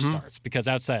challenge starts. Because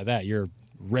outside of that, you're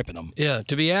ripping them. Yeah,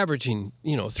 to be averaging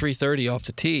 330 off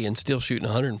the tee and still shooting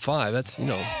 105, that's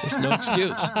there's no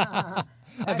excuse.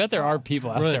 I bet there are people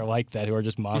out there like that who are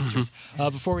just monsters.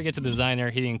 Before we get to the design, air,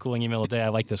 heating, and cooling email today, I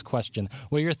like this question.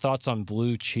 What are your thoughts on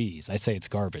blue cheese? I say it's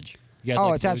garbage. You guys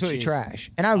like it's absolutely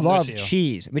trash. And I love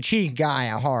cheese. I'm a cheese guy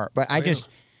at heart. But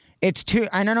it's too,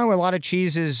 I don't know, a lot of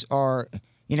cheeses are,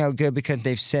 good because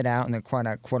they've sit out and they're quite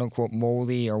quote-unquote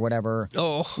moldy or whatever.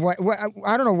 Oh.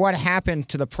 I don't know what happened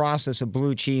to the process of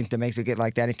blue cheese that makes it get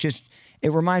like that.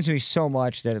 It reminds me so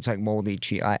much that it's like moldy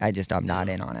cheese. I'm not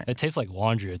in on it. It tastes like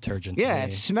laundry detergent. Yeah,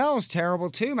 it smells terrible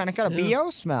too, man. It got a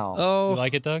BO smell. Oh, you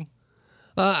like it, Doug?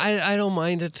 I don't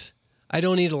mind it. I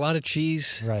don't eat a lot of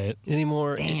cheese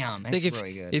anymore. Damn, that's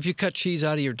really good. If you cut cheese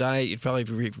out of your diet, you'd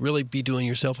probably really be doing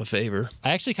yourself a favor.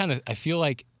 I actually I feel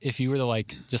like if you were to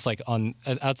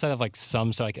outside of like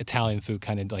some like Italian food,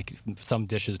 kind of like some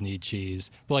dishes need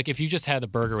cheese. But like if you just had a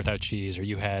burger without cheese, or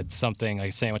you had something like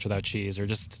a sandwich without cheese, or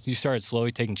just you started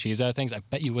slowly taking cheese out of things, I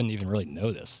bet you wouldn't even really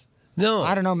notice. No,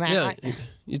 I don't know, man.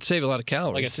 You'd save a lot of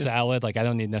calories. Like a salad, like I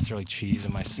don't need necessarily cheese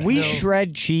in my salad. We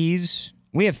shred cheese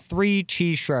We have 3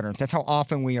 cheese shredders. That's how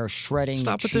often we are shredding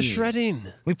Stop with cheese. the shredding.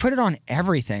 We put it on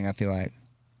everything, I feel like.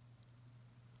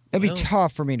 It'd be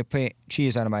tough for me to put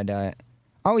cheese out of my diet.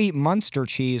 I'll eat Munster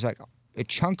cheese, like a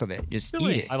chunk of it. Just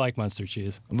eat it. I like Munster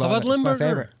cheese. How about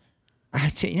Limburger? I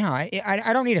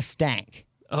don't need a stank.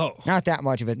 Oh. Not that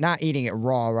much of it. Not eating it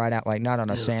raw right out, like not on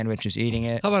a sandwich, just eating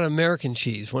it. How about American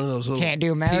cheese? One of those little Can't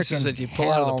do American. pieces that you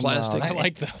pull out of the plastic. I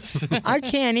like those. I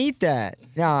can't eat that.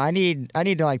 No, I need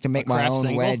to like to make my Kraft own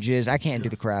single? wedges. I can't do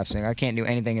the Kraft single. I can't do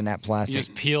anything in that You plastic.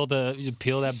 just peel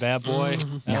that bad boy. I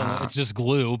don't know, it's just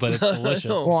glue, but it's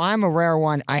delicious. Well, I'm a rare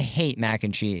one. I hate mac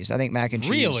and cheese. I think mac and cheese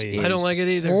Really? is I don't like it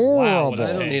either. horrible. Wow,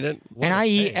 I don't need it. And I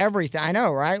eat everything. I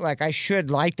know, right? Like I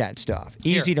should like that stuff.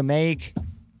 Easy to make.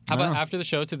 How about after the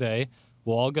show today,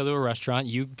 we'll all go to a restaurant.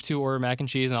 You 2 order mac and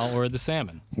cheese, and I'll order the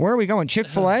salmon. Where are we going?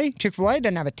 Chick-fil-A? Chick-fil-A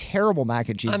doesn't have a terrible mac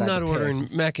and cheese. I'm bag not to pick. ordering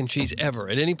mac and cheese ever.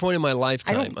 At any point in my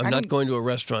lifetime, I'm not going to a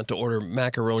restaurant to order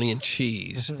macaroni and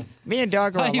cheese. Me and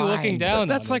Doug are Why are you aligned. looking down?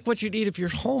 That's on like what you'd eat if you're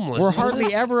homeless. We're isn't it?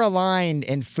 hardly ever aligned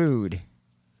in food.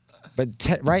 But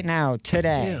right now,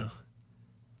 today,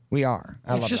 we are.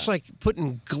 I It's love just that. like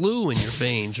putting glue in your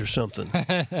veins or something.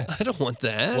 I don't want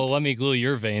that. Well, let me glue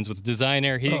your veins with Design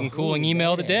Air Heating and Cooling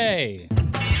email today.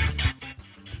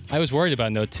 I was worried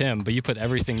about no Tim, but you put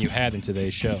everything you had in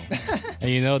today's show.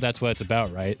 And you know that's what it's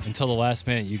about, right? Until the last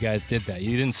minute, you guys did that.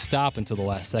 You didn't stop until the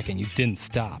last second. You didn't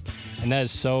stop. And that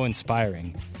is so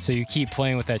inspiring. So you keep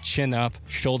playing with that chin up,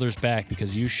 shoulders back,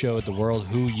 because you showed the world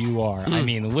who you are. I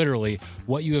mean, literally,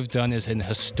 what you have done is in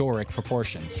historic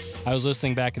proportion. I was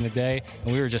listening back in the day,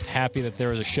 and we were just happy that there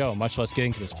was a show, much less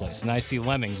getting to this place. And I see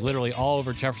lemmings literally all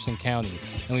over Jefferson County.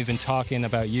 And we've been talking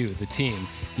about you, the team.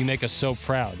 You make us so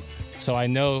proud. So I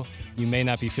know you may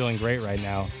not be feeling great right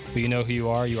now, but you know who you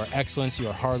are. You are excellence, you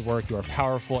are hard work, you are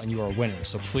powerful, and you are winners.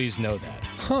 So please know that.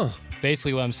 Huh.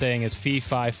 Basically what I'm saying is fee,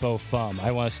 fi, fo, fum.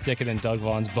 I want to stick it in Doug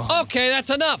Vaughn's bum. Okay,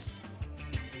 that's enough.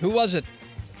 Who was it?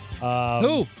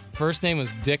 Who? First name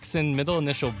was Dixon, middle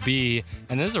initial B,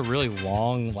 and this is a really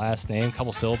long last name,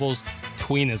 couple syllables,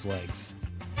 tween his legs.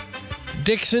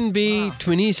 Dixon B.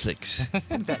 Twinislix.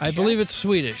 I believe it's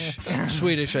Swedish.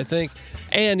 Swedish, I think.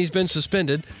 And he's been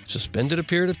suspended. Suspended a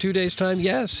period of 2 days' time.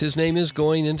 Yes, his name is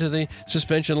going into the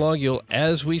suspension logule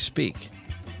as we speak.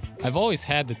 I've always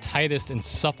had the tightest and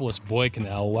supplest boy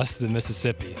canal west of the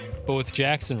Mississippi. But with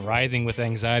Jackson writhing with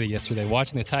anxiety yesterday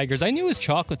watching the Tigers, I knew his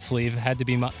chocolate sleeve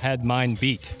had mine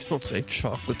beat. Don't say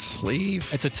chocolate sleeve.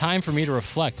 It's a time for me to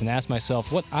reflect and ask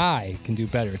myself what I can do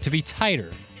better, to be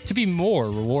tighter, to be more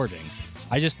rewarding.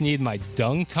 I just need my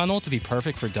dung tunnel to be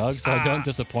perfect for Doug so I don't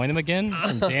disappoint him again.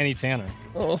 From Danny Tanner.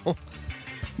 Oh,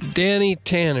 Danny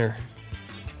Tanner.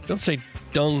 Don't say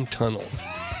dung tunnel.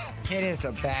 It is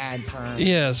a bad term.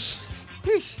 Yes.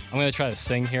 I'm going to try to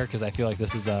sing here because I feel like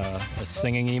this is a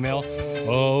singing email.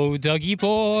 Oh, Dougie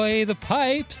boy, the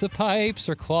pipes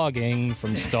are clogging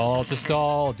from stall to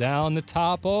stall down the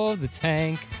top of the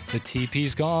tank. The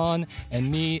teepee's gone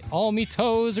and all me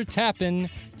toes are tapping.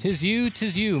 'Tis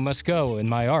you must go and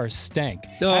my arse stank.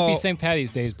 Oh. Happy St.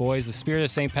 Patty's Days, boys. The spirit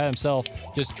of St. Pat himself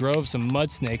just drove some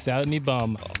mud snakes out of me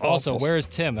bum. Also, where is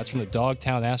Tim? That's from the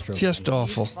Dogtown Astro. Just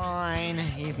awful. He's fine.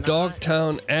 He's not.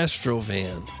 Dogtown Astro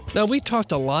Van. Now, we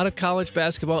talked a lot of college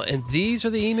basketball, and these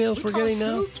are the emails we're getting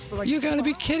now? hoops for like You got to 2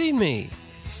 be kidding me.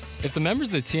 If the members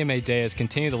of the TMA Days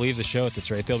continue to leave the show at this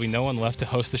rate, there'll be no one left to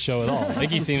host the show at all.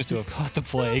 Iggy seems to have caught the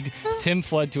plague. Tim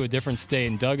fled to a different state,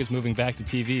 and Doug is moving back to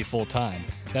TV full time.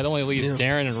 That only leaves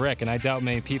Darren and Rick, and I doubt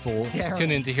many people will tune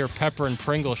in to hear Pepper and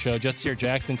Pringle show just to hear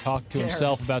Jackson talk to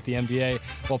himself about the NBA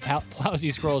while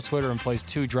Plowsy scrolls Twitter and plays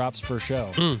 2 drops per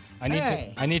show.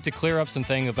 I need to clear up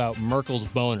something about Merkel's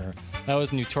boner. That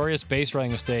was a notorious base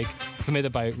running mistake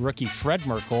committed by rookie Fred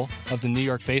Merkel of the New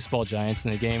York Baseball Giants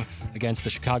in the game against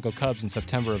the Chicago Cubs in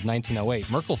September of 1908.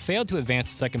 Merkel failed to advance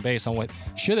to second base on what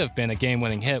should have been a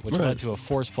game-winning hit, which led to a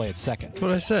forced play at second. That's what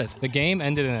I said. The game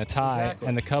ended in a tie,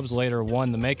 and the Cubs later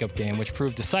won the makeup game, which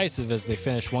proved decisive as they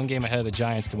finished 1 game ahead of the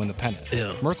Giants to win the pennant.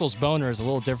 Yeah. Merkel's boner is a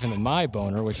little different than my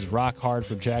boner, which is rock hard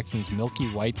for Jackson's milky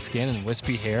white skin and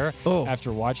wispy hair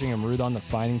after watching him root on the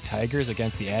Fighting Tigers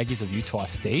against the Aggies of Utah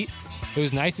State. It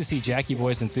was nice to see Jackie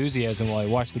Boy's enthusiasm while I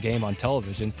watched the game on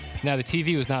television. Now, the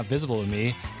TV was not visible to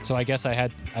me, so I guess I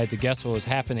had to guess what was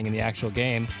happening in the actual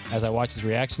game as I watched his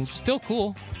reactions. Still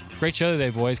cool. Great show today,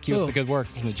 boys. Keep up the good work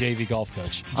from the JV golf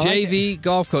coach. JV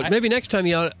golf coach. Maybe next time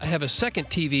you ought to have a second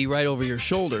TV right over your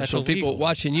shoulder That's so illegal. people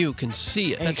watching you can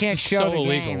see it. And you can't so show the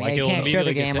illegal. game. Like, You it'll can't show the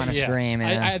immediately game get on a taken. stream.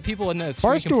 I Yeah. had people in the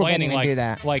stream Barstool can't complaining, even do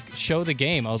that. like, show the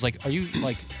game. I was like, are you,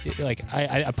 like,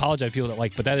 I apologize to people that,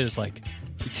 like, but that is, like,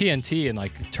 TNT and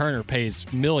like Turner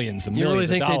pays millions and You millions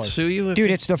really think of they'd dollars. sue you?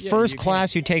 Dude, it's the first you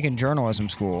class you take in journalism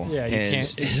school. Yeah, you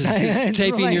can't. Is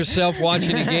taping like- yourself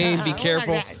watching a game. Be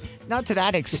careful. Not to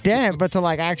that extent, but to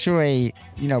like actually,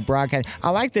 broadcast.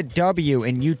 I like the W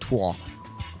in Utah.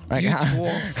 Like,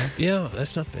 Yeah,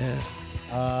 that's not bad.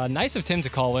 Nice of Tim to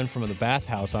call in from the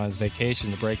bathhouse on his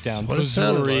vacation to break down That's what it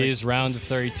sounded Missouri's round of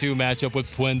 32 matchup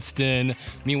with Princeton.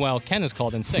 Meanwhile, Ken is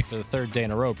called in sick for the third day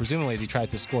in a row, presumably as he tries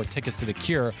to score tickets to The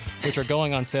Cure, which are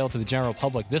going on sale to the general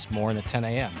public this morning at 10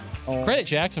 a.m. Credit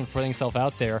Jackson for putting himself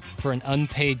out there for an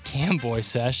unpaid Camboy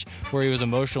sesh where he was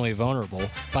emotionally vulnerable.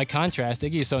 By contrast,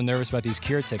 Iggy is so nervous about these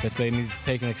Cure tickets that he needs to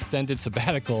take an extended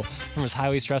sabbatical from his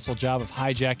highly stressful job of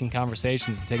hijacking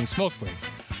conversations and taking smoke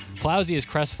breaks. Plowsy is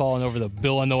crestfallen over the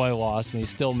Illinois loss, and he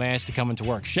still managed to come into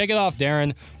work. Shake it off,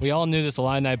 Darren. We all knew this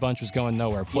Illini bunch was going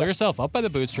nowhere. Pull yourself up by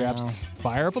the bootstraps,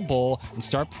 fire up a bowl, and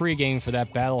start pregame for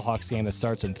that Battlehawks game that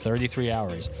starts in 33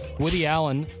 hours. Woody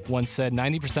Allen once said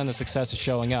 90% of success is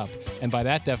showing up, and by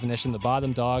that definition, the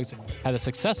bottom dogs had a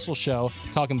successful show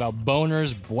talking about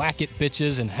boners, whack-it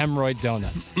bitches, and hemorrhoid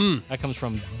donuts. That comes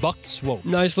from Buck Swope.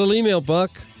 Nice little email,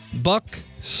 Buck. Buck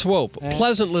Swope.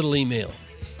 Pleasant little email.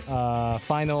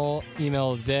 Final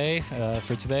email of the day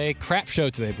for today. Crap show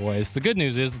today, boys. The good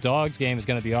news is the Dogs game is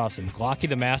going to be awesome. Glocky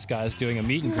the mascot is doing a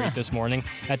meet and greet this morning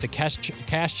at the cash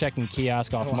checking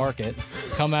kiosk off Market.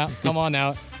 Come on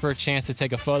out for a chance to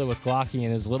take a photo with Glocky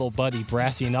and his little buddy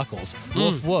Brassy Knuckles.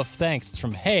 Woof woof. Thanks. It's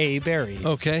from Hey Barry.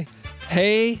 Okay.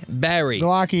 Hey Barry.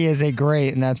 Glocky is a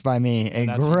great, and that's by me.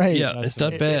 Great. Yeah, it's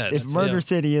not bad. If Murder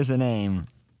City is a name,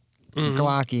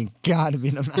 Glocky got to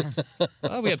be the man.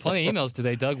 Well, we had plenty of emails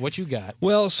today, Doug. What you got?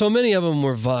 Well, so many of them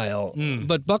were vile,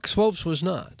 but Buck Swope's was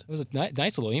not. It was a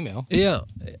nice little email. Yeah,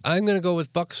 I'm going to go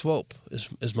with Buck Swope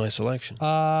is my selection.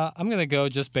 I'm going to go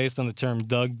just based on the term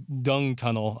dung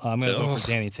tunnel. I'm going to go for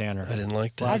Danny Tanner. I didn't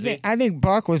like that. I think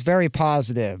Buck was very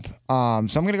positive. So I'm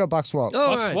going to go Buck Swope.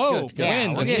 Oh, Buck right, Swope good.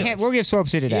 wins. We'll give Swope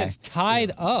to He today. is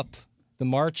tied up the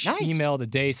March email of the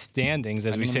day standings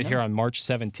as we sit here on March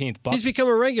 17th. He's become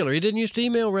a regular. He didn't used to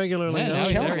email regularly. Yeah, now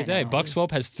he's there every day. Buck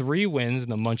Swope has 3 wins in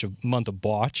the month of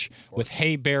Botch, with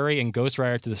Hey Barry and Ghost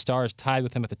Rider to the Stars tied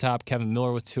with him at the top. Kevin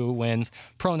Miller with 2 wins.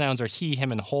 Pronouns are he,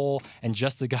 him, and whole, and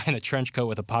just the guy in a trench coat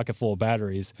with a pocket full of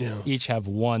batteries. Yeah. Each have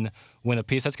 1 win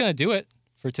apiece. That's going to do it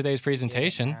for today's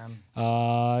presentation. Do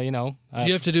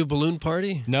you have to do balloon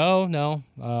party? No.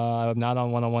 I'm not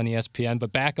on 101 ESPN,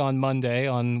 but back on Monday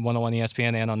on 101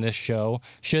 ESPN and on this show.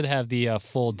 Should have the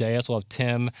full day. So we'll have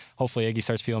Tim. Hopefully Iggy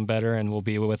starts feeling better and will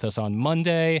be with us on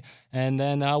Monday. And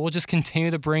then we'll just continue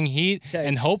to bring heat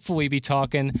and hopefully be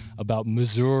talking about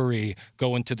Missouri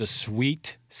going to the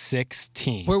Sweet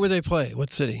 16. Where would they play?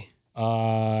 What city?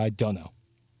 I don't know.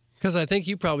 Because I think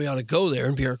you probably ought to go there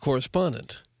and be our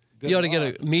correspondent. You ought to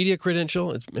get a media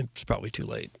credential. It's probably too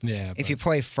late. Yeah. If you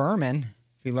play Furman, if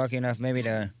you're lucky enough maybe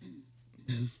to...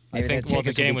 I think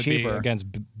the game would be against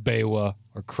Baywa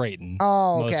or Creighton,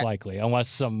 most likely, unless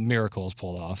some miracle is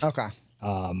pulled off. Okay.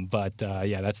 But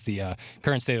that's the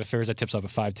current state of affairs. That tips up at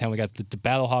 5:10. We got the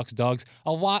Battlehawks Dogs.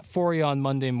 A lot for you on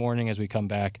Monday morning as we come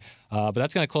back. But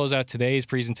that's going to close out today's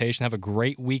presentation. Have a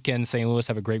great weekend, St. Louis.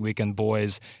 Have a great weekend,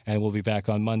 boys. And we'll be back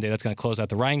on Monday. That's going to close out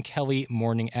the Ryan Kelly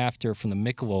Morning After from the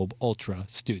Michelob Ultra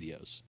Studios.